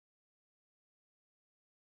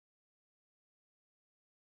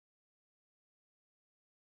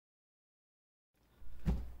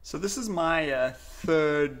So this is my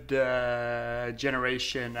third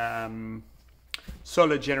generation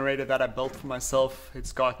solar generator that I built for myself.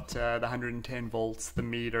 It's got the 110 volts, the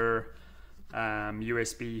meter,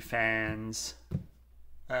 USB fans,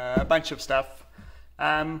 a bunch of stuff.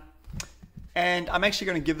 And I'm actually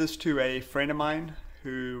going to give this to a friend of mine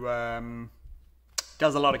who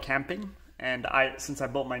does a lot of camping. And since I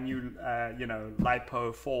bought my new,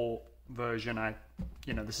 LiPo 4 version,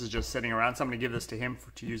 this is just sitting around, so I'm going to give this to him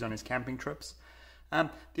to use on his camping trips.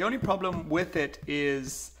 The only problem with it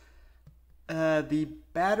is the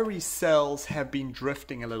battery cells have been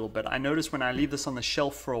drifting a little bit. I notice when I leave this on the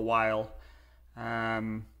shelf for a while,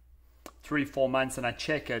 3-4 months, and I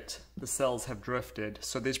check it, the cells have drifted.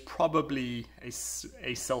 So there's probably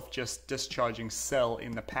a self-discharging cell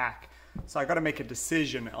in the pack. So I got to make a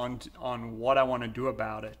decision on what I want to do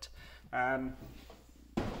about it.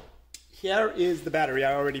 Here is the battery.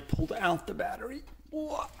 I already pulled out the battery.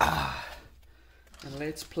 And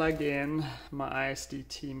let's plug in my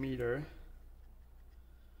ISDT meter.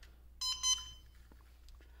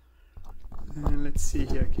 And let's see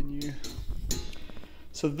here,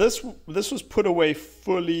 so this was put away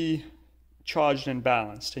fully charged and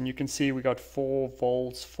balanced. And you can see we got 4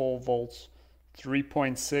 volts, 4 volts,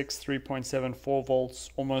 3.6, 3.7, 4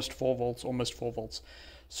 volts, almost 4 volts, almost 4 volts.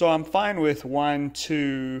 So I'm fine with 1,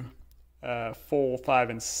 2, 4, 5,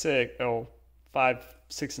 and 6, or 5,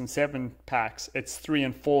 6, and 7 packs. It's 3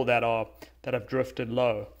 and 4 that have drifted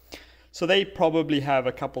low. So they probably have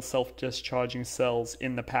a couple self-discharging cells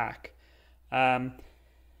in the pack.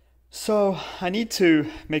 So I need to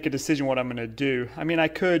make a decision what I'm going to do. I mean, I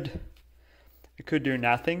could do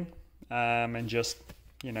nothing and just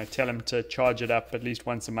tell him to charge it up at least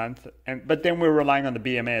once a month. But then we're relying on the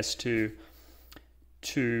BMS to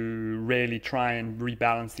really try and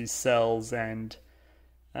rebalance these cells, and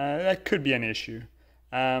that could be an issue.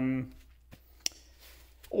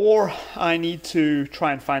 Or I need to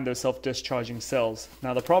try and find those self-discharging cells.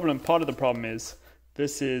 Now part of the problem is,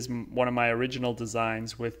 this is one of my original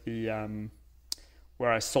designs with the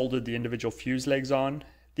where I soldered the individual fuse legs on.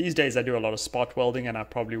 These days I do a lot of spot welding, and I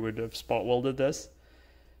probably would have spot welded this.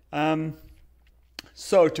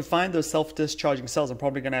 So to find those self-discharging cells, I'm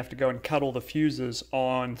probably going to have to go and cut all the fuses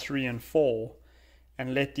on 3 and 4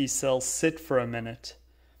 and let these cells sit for a minute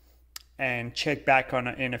and check back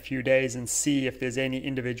in a few days and see if there's any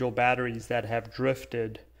individual batteries that have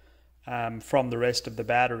drifted from the rest of the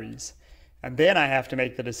batteries. And then I have to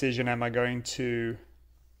make the decision, am I going to,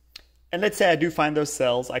 and let's say I do find those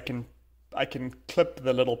cells, I can clip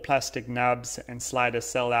the little plastic nubs and slide a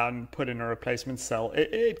cell out and put in a replacement cell.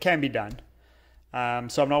 It can be done.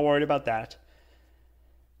 So I'm not worried about that.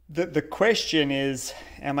 The question is,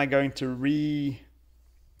 am I going to re-solder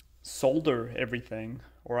everything,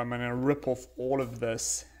 or am I going to rip off all of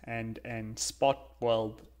this and spot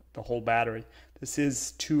weld the whole battery? This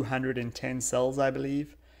is 210 cells, I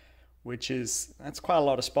believe, that's quite a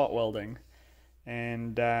lot of spot welding.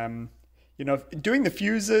 And doing the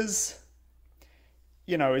fuses,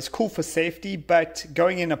 is cool for safety, but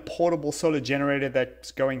going in a portable solar generator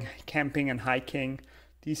that's going camping and hiking,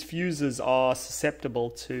 these fuses are susceptible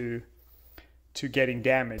to getting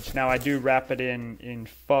damaged. Now I do wrap it in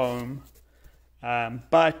foam,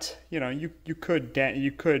 but you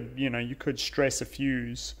could stress a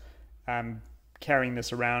fuse carrying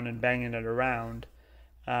this around and banging it around.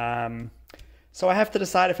 So I have to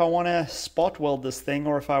decide if I want to spot weld this thing,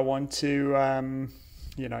 or if I want to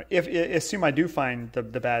assume I do find the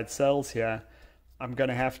bad cells here, I'm going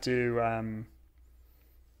to have to,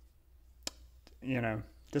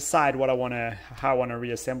 decide how I want to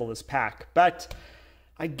reassemble this pack. But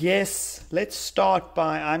I guess let's start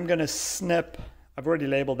by, I'm going to snip, I've already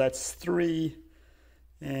labeled, that's 3,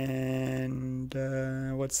 and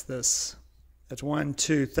what's this? That's 1,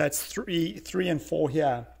 2, that's 3 and 4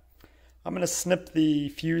 here. I'm going to snip the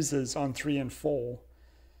fuses on 3 and 4.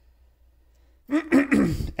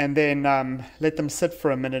 And then let them sit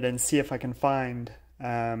for a minute and see if I can find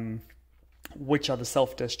which are the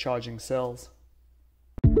self-discharging cells.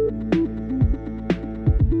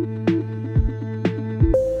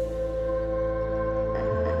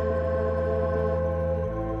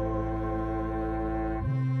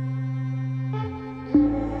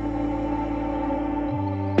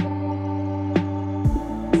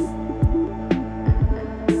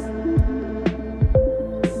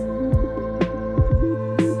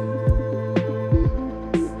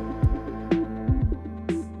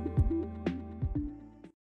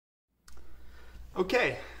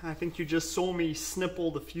 Okay, I think you just saw me snip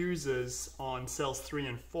all the fuses on cells 3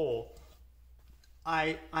 and 4.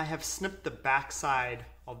 I have snipped the back side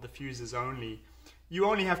of the fuses only. you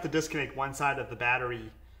only have to disconnect one side of the battery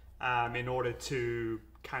in order to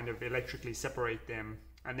kind of electrically separate them,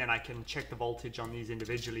 and then I can check the voltage on these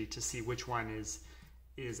individually to see which one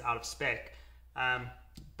is out of spec. And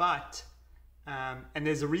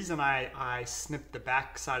there's a reason I snipped the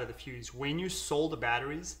back side of the fuse. When you solder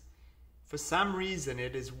batteries, for some reason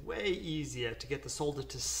it is way easier to get the solder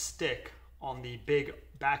to stick on the big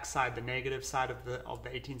back side, the negative side of the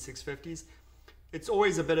 18650s. It's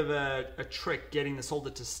always a bit of a trick getting the solder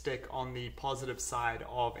to stick on the positive side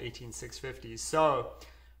of 18650s. So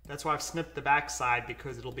that's why I've snipped the back side,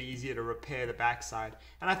 because it'll be easier to repair the back side.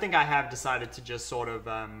 And I think I have decided to just sort of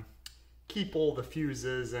keep all the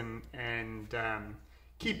fuses and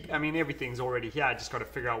keep, I mean, everything's already here. I just got to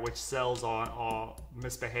figure out which cells are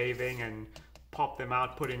misbehaving and pop them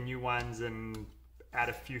out, put in new ones, and add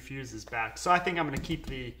a few fuses back. So I think I'm going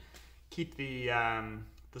to keep the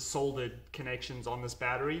soldered connections on this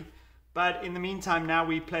battery. But in the meantime, now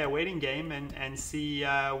we play a waiting game and see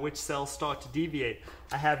which cells start to deviate.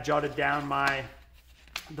 I have jotted down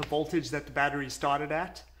the voltage that the battery started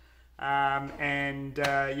at.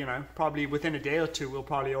 You know, probably within a day or two, we'll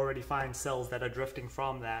probably already find cells that are drifting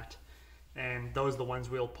from that. And those are the ones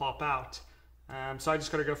we'll pop out. So I just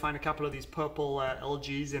got to go find a couple of these purple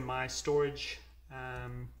LGs in my storage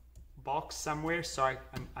box somewhere. So I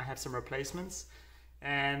have some replacements.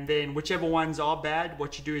 And then whichever ones are bad,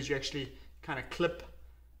 what you do is you actually kind of clip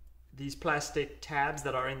these plastic tabs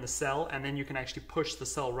that are in the cell, and then you can actually push the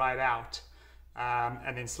cell right out,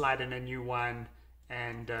 and then slide in a new one,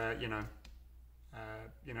 and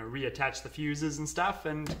reattach the fuses and stuff,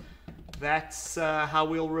 and that's how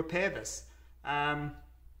we'll repair this.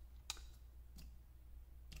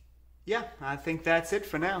 Yeah, I think that's it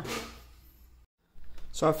for now.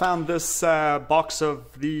 So I found this box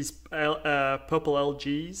of these purple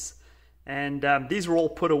LGs, and these were all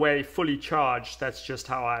put away fully charged. That's just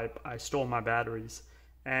how I store my batteries.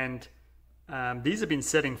 And these have been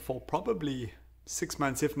sitting for probably 6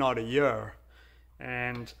 months, if not a year.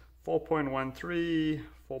 And 4.13,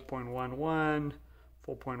 4.11, 4.11,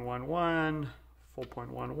 4.11,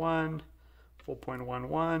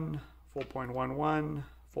 4.11, 4.11,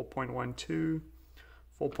 4.12,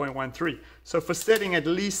 4.13. So for sitting at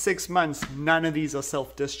least 6 months, none of these are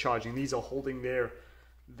self-discharging. These are holding their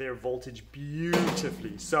voltage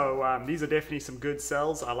beautifully. So these are definitely some good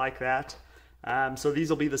cells. I like that. So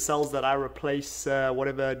these will be the cells that I replace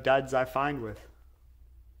whatever duds I find with.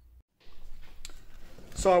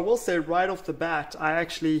 So I will say right off the bat, I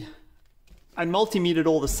multimetered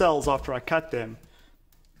all the cells after I cut them,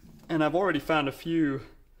 and I've already found a few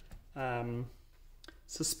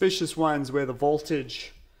suspicious ones where the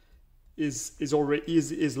voltage is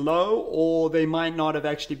low, or they might not have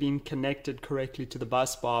actually been connected correctly to the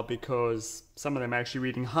bus bar, because some of them are actually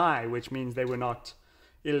reading high, which means they were not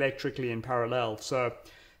electrically in parallel. So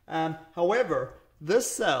however, this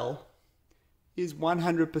cell is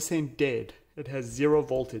 100% dead. It has 0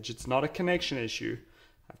 voltage. It's not a connection issue.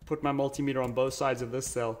 I've put my multimeter on both sides of this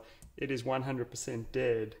cell. It is 100%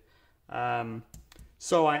 dead.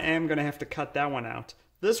 So I am going to have to cut that one out.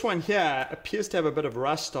 This one here appears to have a bit of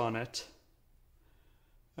rust on it.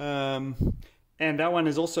 And that one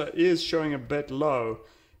is showing a bit low.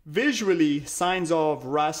 Visually, signs of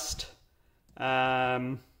rust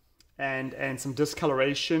and some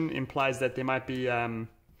discoloration implies that there might be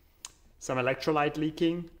some electrolyte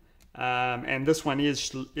leaking. And this one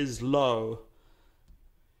is low.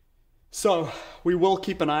 So we will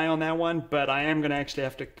keep an eye on that one, but I am going to actually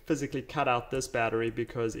have to physically cut out this battery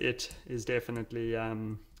because it is definitely,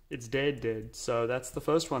 it's dead. So that's the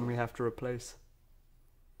first one we have to replace.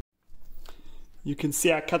 You can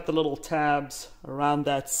see I cut the little tabs around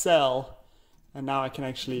that cell, and now I can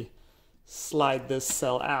actually slide this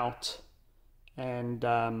cell out and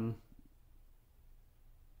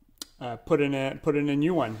put in a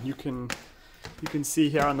new one. You can see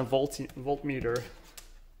here on the voltmeter.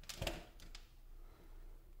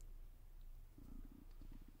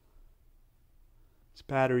 This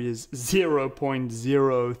battery is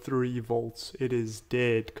 0.03 volts. It is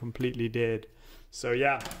dead, completely dead. So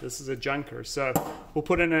yeah, this is a junker. So we'll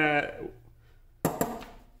put in a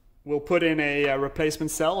replacement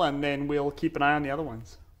cell, and then we'll keep an eye on the other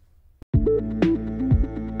ones.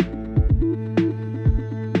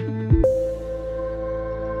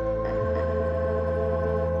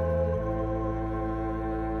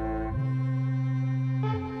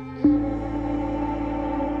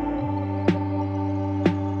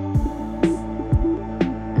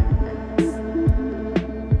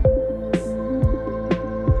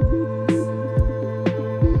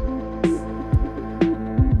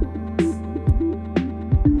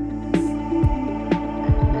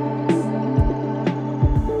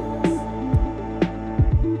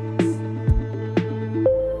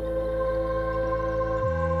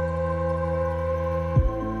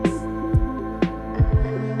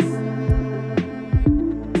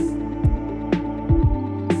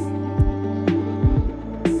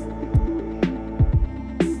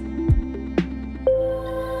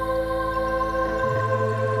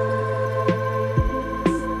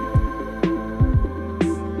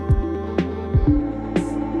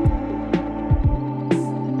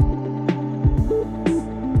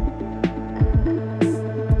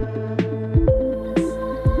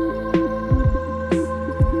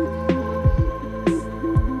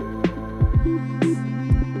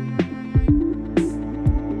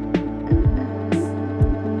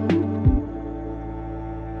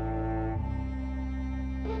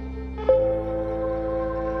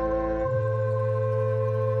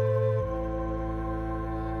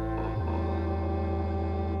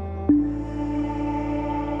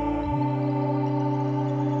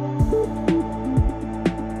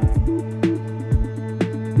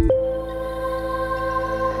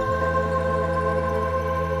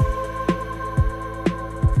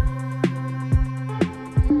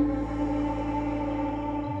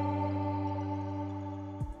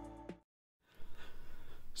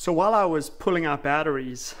 So while I was pulling out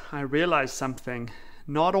batteries, I realized something.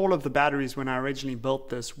 Not all of the batteries when I originally built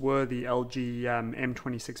this were the LG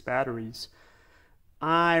M26 batteries.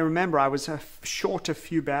 I remember I was short a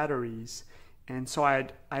few batteries, and so I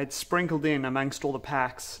had sprinkled in amongst all the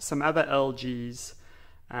packs some other LGs.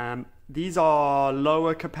 These are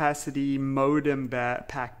lower capacity modem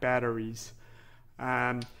pack batteries.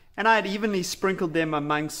 And I had evenly sprinkled them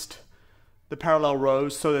amongst the parallel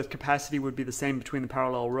rows so that capacity would be the same between the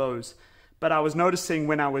parallel rows. But I was noticing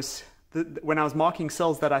when I was marking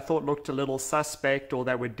cells that I thought looked a little suspect, or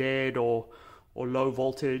that were dead, or low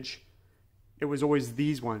voltage, it was always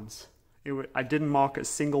these ones. I didn't mark a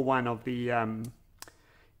single one of the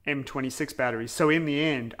M26 batteries. So in the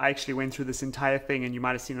end, I actually went through this entire thing, and you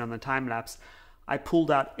might have seen it on the time lapse. I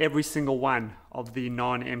pulled out every single one of the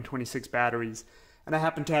non-M26 batteries, and I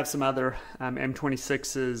happened to have some other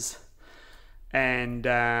M26s, and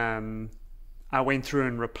I went through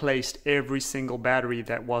and replaced every single battery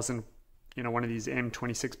that wasn't, one of these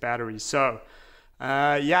M26 batteries. So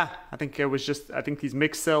yeah, I think these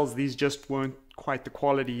mixed cells, these just weren't quite the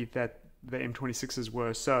quality that the M26s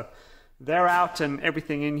were. So they're out, and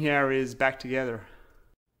everything in here is back together.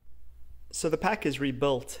 So the pack is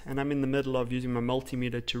rebuilt, and I'm in the middle of using my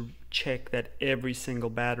multimeter to check that every single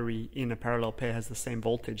battery in a parallel pair has the same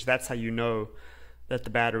voltage. That's how you know that the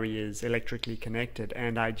battery is electrically connected.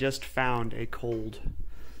 And I just found a cold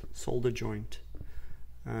solder joint.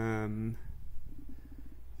 Yeah,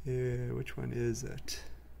 which one is it?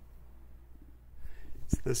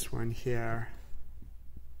 It's this one here.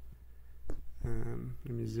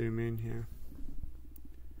 Let me zoom in here.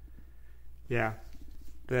 Yeah,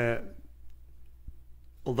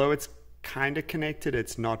 although it's kind of connected,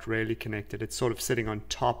 it's not really connected. It's sort of sitting on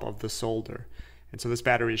top of the solder. And so this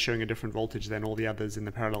battery is showing a different voltage than all the others in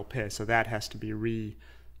the parallel pair. So that has to be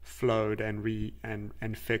reflowed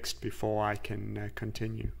and fixed before I can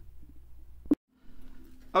continue.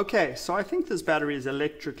 Okay, so I think this battery is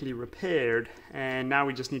electrically repaired, and now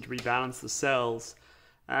we just need to rebalance the cells.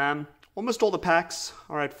 Almost all the packs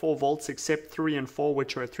are at 4 volts except 3 and 4,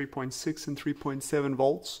 which are at 3.6 and 3.7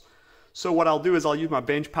 volts. So what I'll do is I'll use my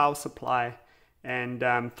bench power supply and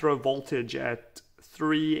throw voltage at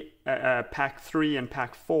pack 3 and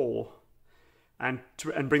pack 4, and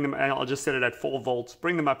bring them. And I'll just set it at 4 volts.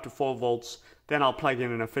 Bring them up to 4 volts. Then I'll plug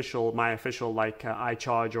in my official like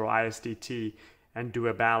iCharge or ISDT and do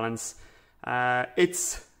a balance.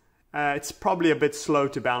 It's probably a bit slow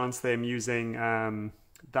to balance them using the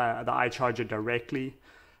iCharger directly.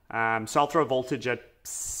 So I'll throw voltage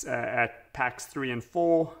at packs 3 and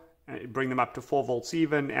 4. Bring them up to 4 volts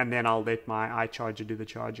even, and then I'll let my iCharger do the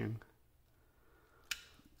charging.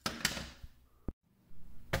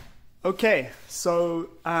 Okay, so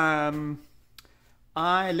I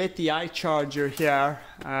let the iCharger here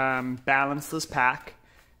balance this pack,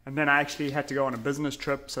 and then I actually had to go on a business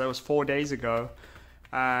trip, so that was 4 days ago.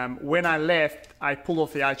 When I left, I pulled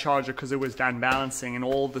off the iCharger because it was done balancing, and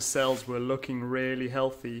all the cells were looking really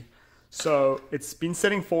healthy. So it's been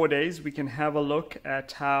sitting 4 days. We can have a look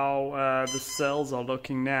at how the cells are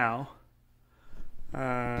looking now.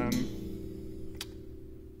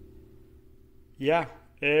 Yeah,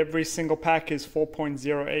 every single pack is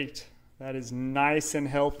 4.08. That is nice and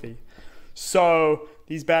healthy. So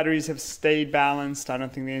these batteries have stayed balanced. I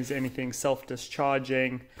don't think there's anything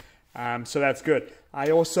self-discharging. So that's good.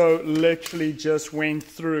 I also literally just went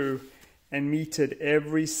through and metered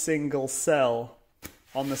every single cell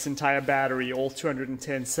on this entire battery, all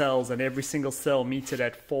 210 cells, and every single cell metered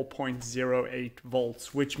at 4.08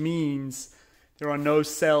 volts, which means there are no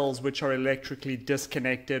cells which are electrically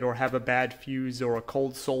disconnected or have a bad fuse or a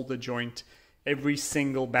cold solder joint. Every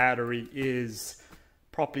single battery is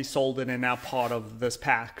properly soldered and now part of this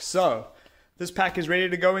pack. So this pack is ready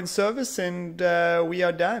to go in service, and we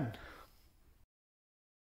are done.